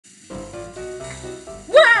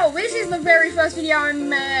Wow, this is the very first video I'm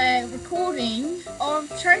recording of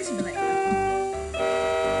Train Simulator.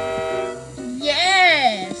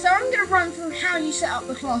 Yeah, so I'm going to run through how you set up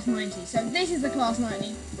the Class 90. So this is the Class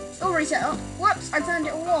 90. It's already set up. Whoops, I turned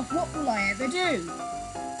it all off. What will I ever do?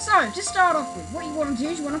 So, to start off with, what you want to do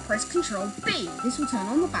is you want to press Control B. This will turn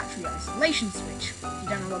on the battery isolation switch. If you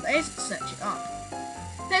don't know what that is, search it up.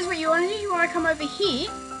 There's what you want to do. You want to come over here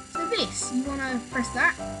to this. You want to press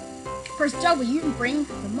that. Press W and bring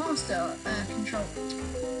the master control,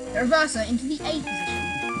 the reverser, into the A position.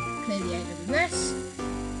 Clear the AWS.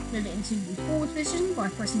 Move it into the forward position by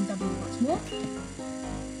pressing W once more.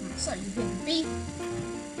 So you hit the B.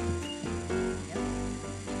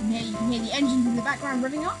 And here you can hear the engines in the background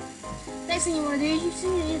revving up. Next thing you want to do is you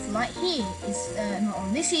see this light here is not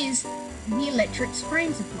on. This is the electric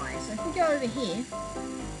frame supply. So if we go over here,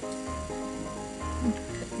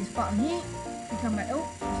 click this button here. We come back. Oh,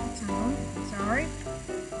 turn on. Sorry.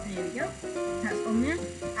 There we go. That's on there.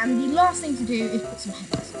 And the last thing to do is put some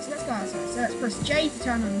headlights on. So let's go outside. So let's press J to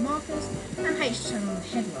turn on the markers and H to turn on the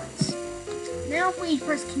headlights. Now if we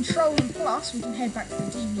press Control and plus, we can head back to the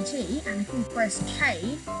DVT, and if we press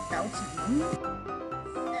K, that will turn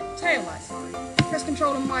on tail lights. Sorry. Press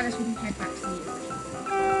Control and minus, we can head back to the original.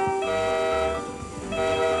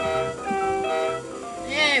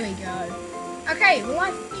 There we go. Okay, well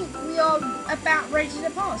I think we are about ready to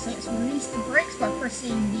depart, so let's release the brakes by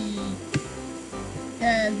pressing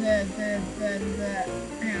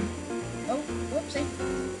oh, whoopsie.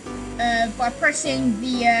 By pressing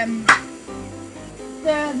the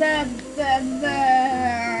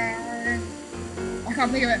I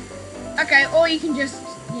can't think of it. Okay, or you can just,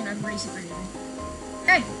 you know, release it manually.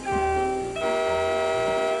 Okay.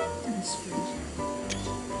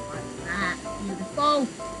 Like that. Beautiful.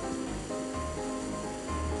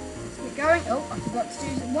 Going. Oh, I forgot to do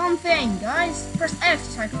one thing, guys. Press F to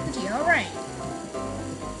take off the DRA.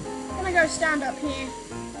 I'm gonna go stand up here.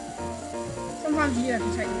 Sometimes you do have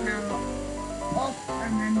to take the power off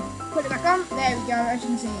and then put it back on. There we go. As you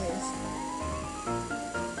can see, it is.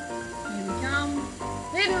 Here we come.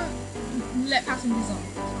 Didn't let passengers on.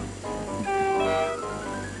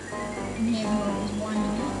 And here the model is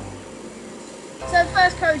winding up. So the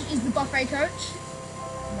first coach is the buffet coach,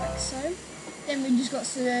 like so. Then we just got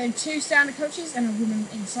two standard coaches and a woman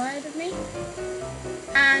inside of me,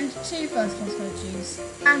 and two first class coaches,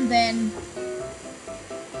 and then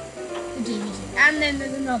the DVT, and then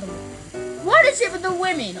there's another one. What is it with the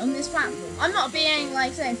women on this platform? I'm not being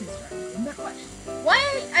like sexist or anything, but why?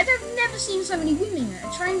 I've never seen so many women at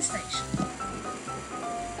a train station.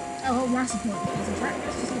 Oh, well, that's the point. There's a track.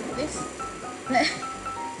 Let's just look at this.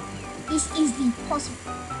 This is the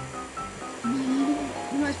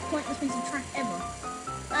most pointless piece of track ever.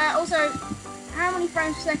 Also, how many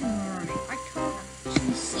frames per second am I running? I can't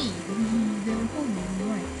actually see the recording on the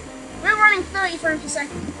way. We're running 30 frames per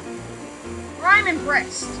second. I'm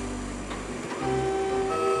impressed.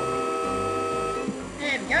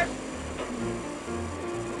 There we go.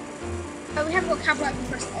 We have got cab light, we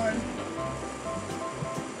press O.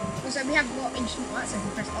 Also, we have got instrument light, so if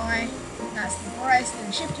we press I, that's the brightest,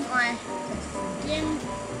 then shift and I takes us to the dim.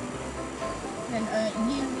 Then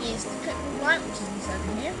U is the clipboard light, which is this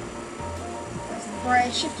over here. That's the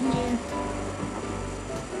brightest, shift and U.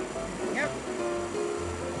 There we go.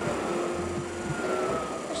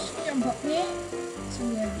 Let's just jump up here, see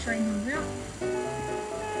where the train comes out.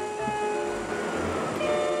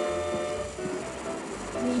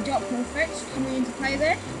 The Doppler effect coming into play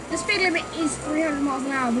there. The speed limit is 300 miles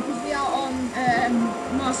an hour because we are on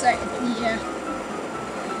Marseille.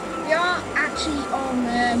 We are actually on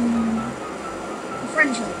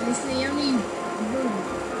French line. It's the only rule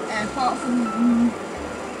apart from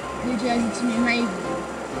New Jersey to New Haven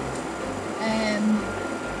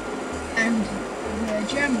and the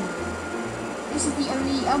German rule. This is the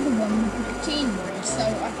only other one with the 15 rule, so I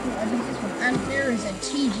thought I'd do this one. And there is a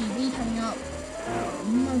TGV coming up.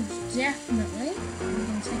 Most definitely. I'm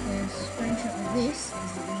going to take a screenshot of this. Is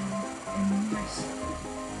a nice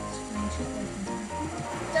screenshot.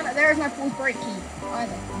 There is no pause brake key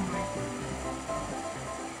either.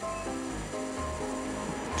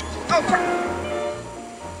 Oh crap!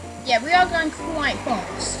 Yeah, we are going quite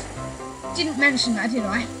fast. Didn't mention that, did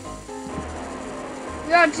I?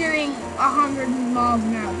 We are doing 100 miles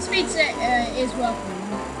an hour. The speed set is welcome.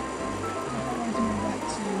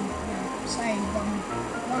 Say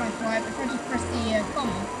 105, if I just press the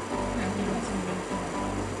comma, no, we got to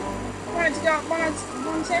 105. Wanted to go up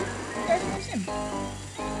 110, go to 110.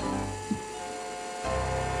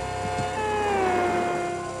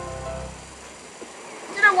 I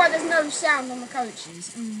don't know why there's no sound on the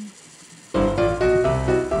coaches.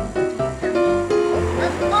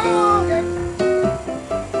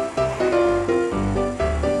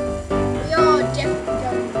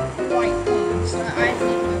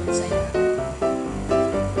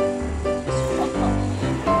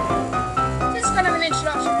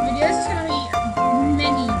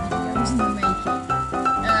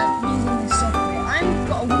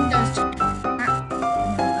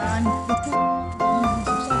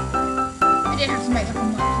 like a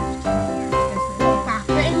mic back,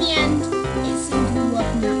 but in the end, it seemed to be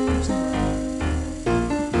working out pretty well.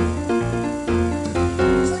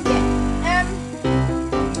 So yeah,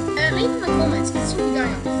 leave in the comments, because it's all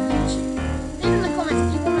going up to YouTube. Leave in the comments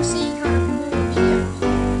if you want to see kind of more videos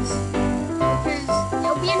like this, because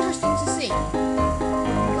it'll be interesting to see.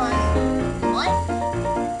 You guys like?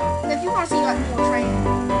 So if you want to see like more training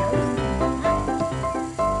videos,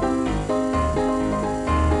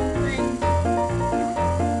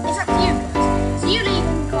 it's up to you guys. So you leave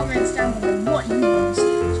in the comments down below what you want to see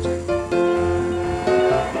on this channel.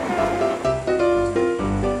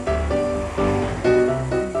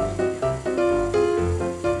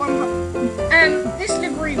 This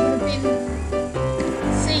livery would have been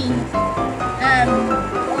seen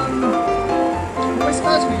on West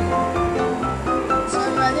Coast Video. So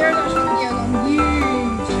there is actually videos on YouTube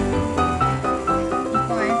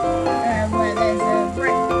where there's a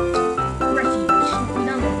refuge. We don't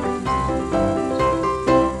know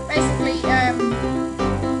basically,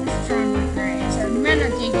 let's try and recreate it. So men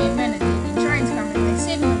are digging, trains coming, they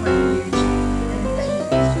sit in the refuge, and they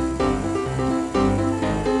use.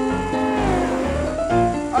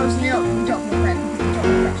 Obviously not from top of the red,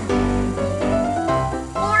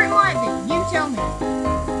 or it might be, you tell me.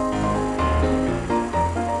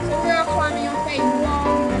 So we are climbing up a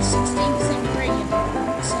long 16% gradient. So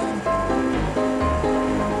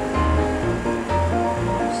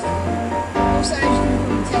also, as you can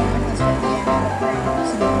probably tell, my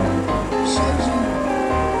husband here shows you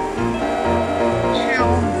how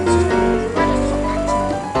long this train is. If I just pop back to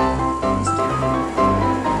this camera.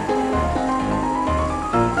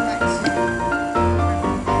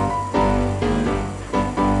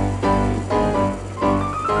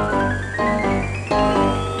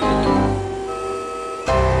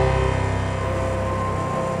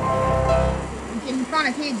 Kind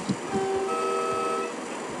of hid.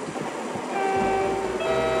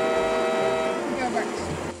 Go back.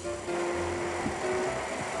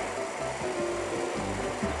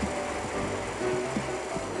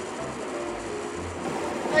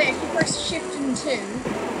 Oh yeah, if you press shift and 2, you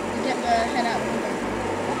get the head out of the window.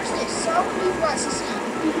 Watch this. So I want you guys to see,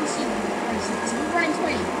 if you can see them, for instance, if we're running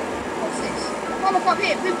 20, watch this. Oh look up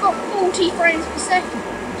here, we've got 40 frames per second.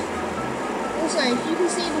 Also, if you can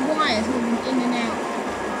see the wires moving in and out,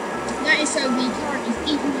 that is so the current is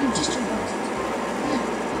evenly distributed. Yeah.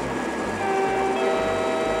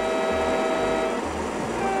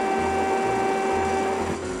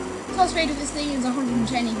 Top speed of this thing is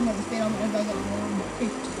 110, even though the speed on it goes up to 150.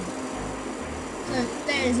 So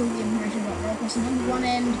there is all the information about roll crossing. Number 1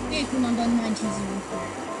 end, vehicle number 9003.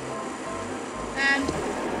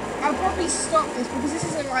 I'll probably stop this because this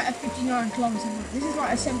is like a 59 kilometer route. This is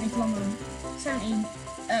like a 70 kilometer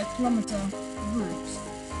route.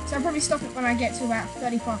 So I'll probably stop it when I get to about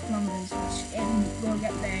 35 kilometers, which we'll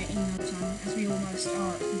get there in no time, as we almost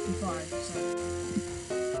are at 55. So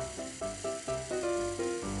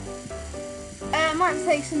I might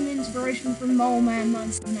take some inspiration from Mole Man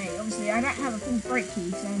 978. Obviously, I don't have a full brake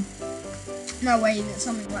key, so no way that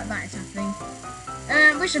something like that is happening.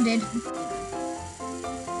 Wish I did.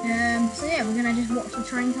 So yeah, we're gonna just watch the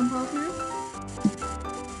train come past now.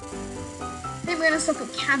 I think we're gonna stop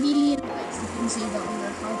at Cavalian Place. You can see that on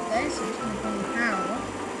the top there, so it's gonna bring the power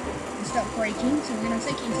and start braking. So we're gonna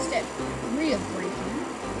take it into step 3 of braking.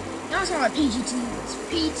 Now it's not like PGT, it's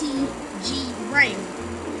PTG rail.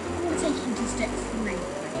 I'm gonna take it into step 3 of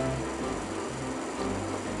braking.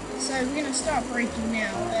 So we're gonna start braking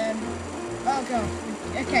now. Oh god.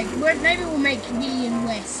 Okay, maybe we'll make Cavalian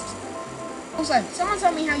West. Also, someone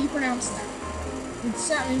tell me how you pronounce that. It's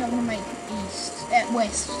certainly not going to make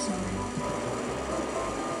west, sorry.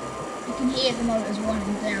 You can hear the motors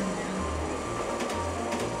running down now.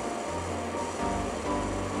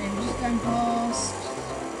 Okay, we're just going past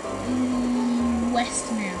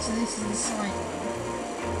west now, so this is the side.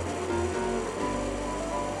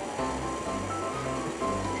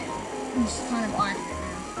 I'm just kind of eyeing it now.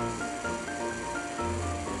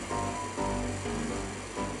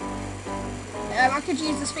 I could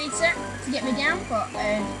use the speed set to get me down, but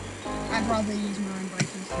I'd rather use my own braking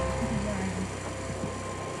system.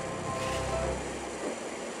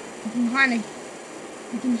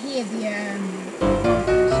 You can hear the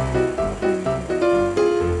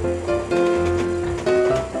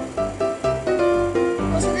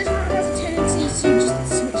also, this one has a tendency to just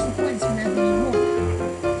switch the points whenever you want.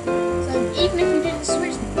 So even if you didn't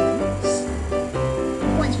switch the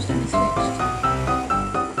points will still be switched.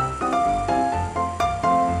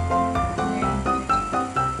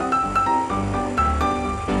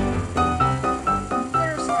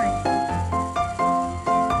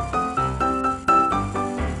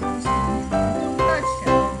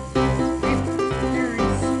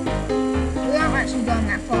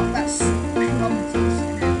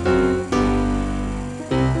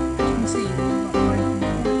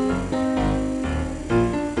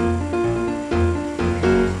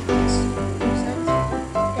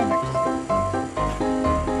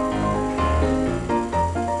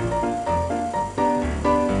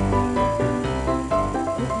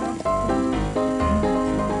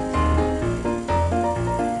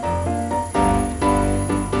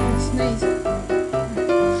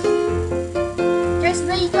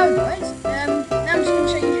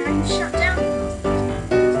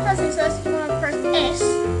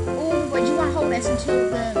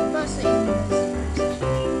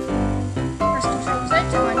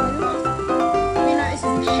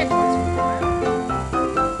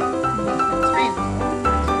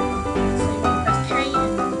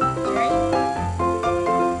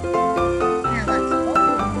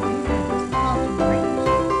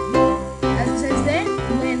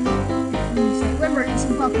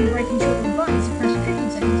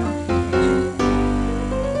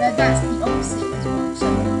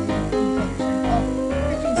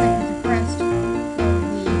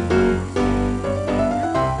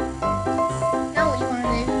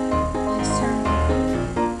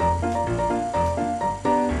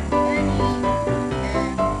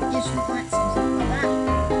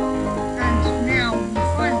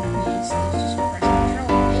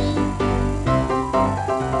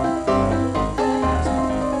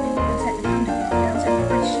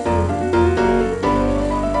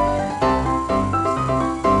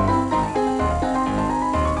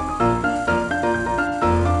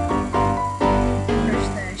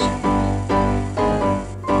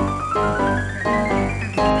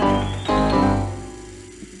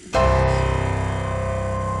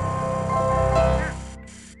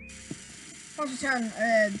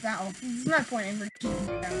 that off. There's no point in really keeping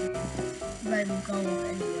it down. They will go off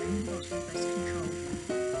anyway once we press control.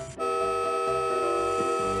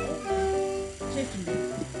 Shift and D.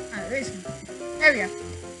 Oh, there is control. There we go.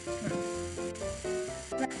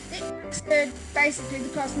 It's basically the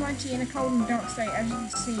class 90 in a cold and dark state, as you can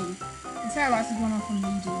see. The tail lights have gone off on the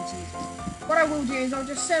DVT. What I will do is I'll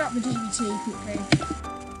just set up the DVT quickly,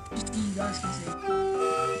 just so you guys can see.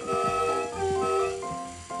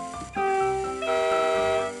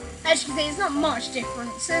 As you can see, it's not much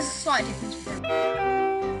difference. There's a slight difference between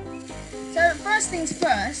them. So first things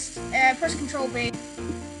first, press Control B,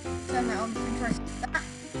 turn that on, and press that.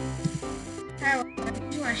 Now,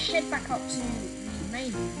 if you want to head back up to the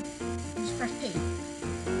main room, just press P.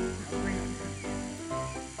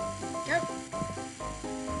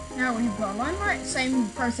 Now we've got a line light, same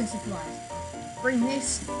process applies. Bring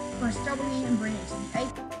this, press W and bring it to the 8.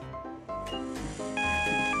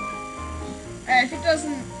 If it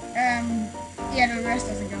doesn't, the rest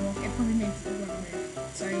doesn't go off, it probably means it won't move.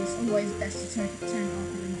 So it's always best to turn it off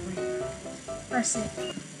and then bring it back. Press it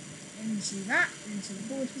into the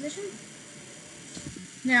forward position.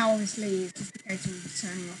 Now obviously it's just a case of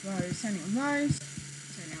turning off those, turning on those,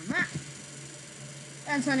 turning on that,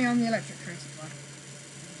 and turning on the electric trace supply.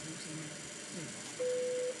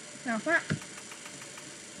 Now that.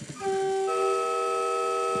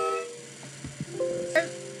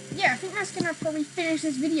 Yeah, I think that's gonna probably finish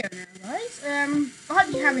this video now, guys. I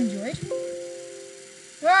hope you have enjoyed.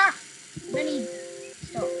 Stop.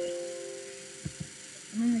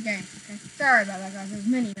 I'm in the game. Okay. Sorry about that, guys. There's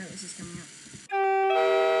many notices coming up.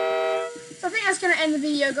 So I think that's gonna end the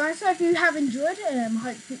video, guys. So if you have enjoyed it, I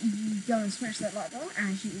hope that you go and smash that like button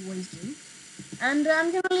as you always do. And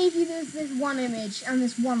I'm going to leave you this one image and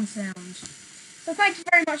this one sound. So thank you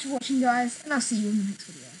very much for watching, guys, and I'll see you in the next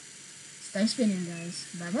video. Stay spinning, guys.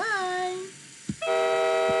 Bye-bye.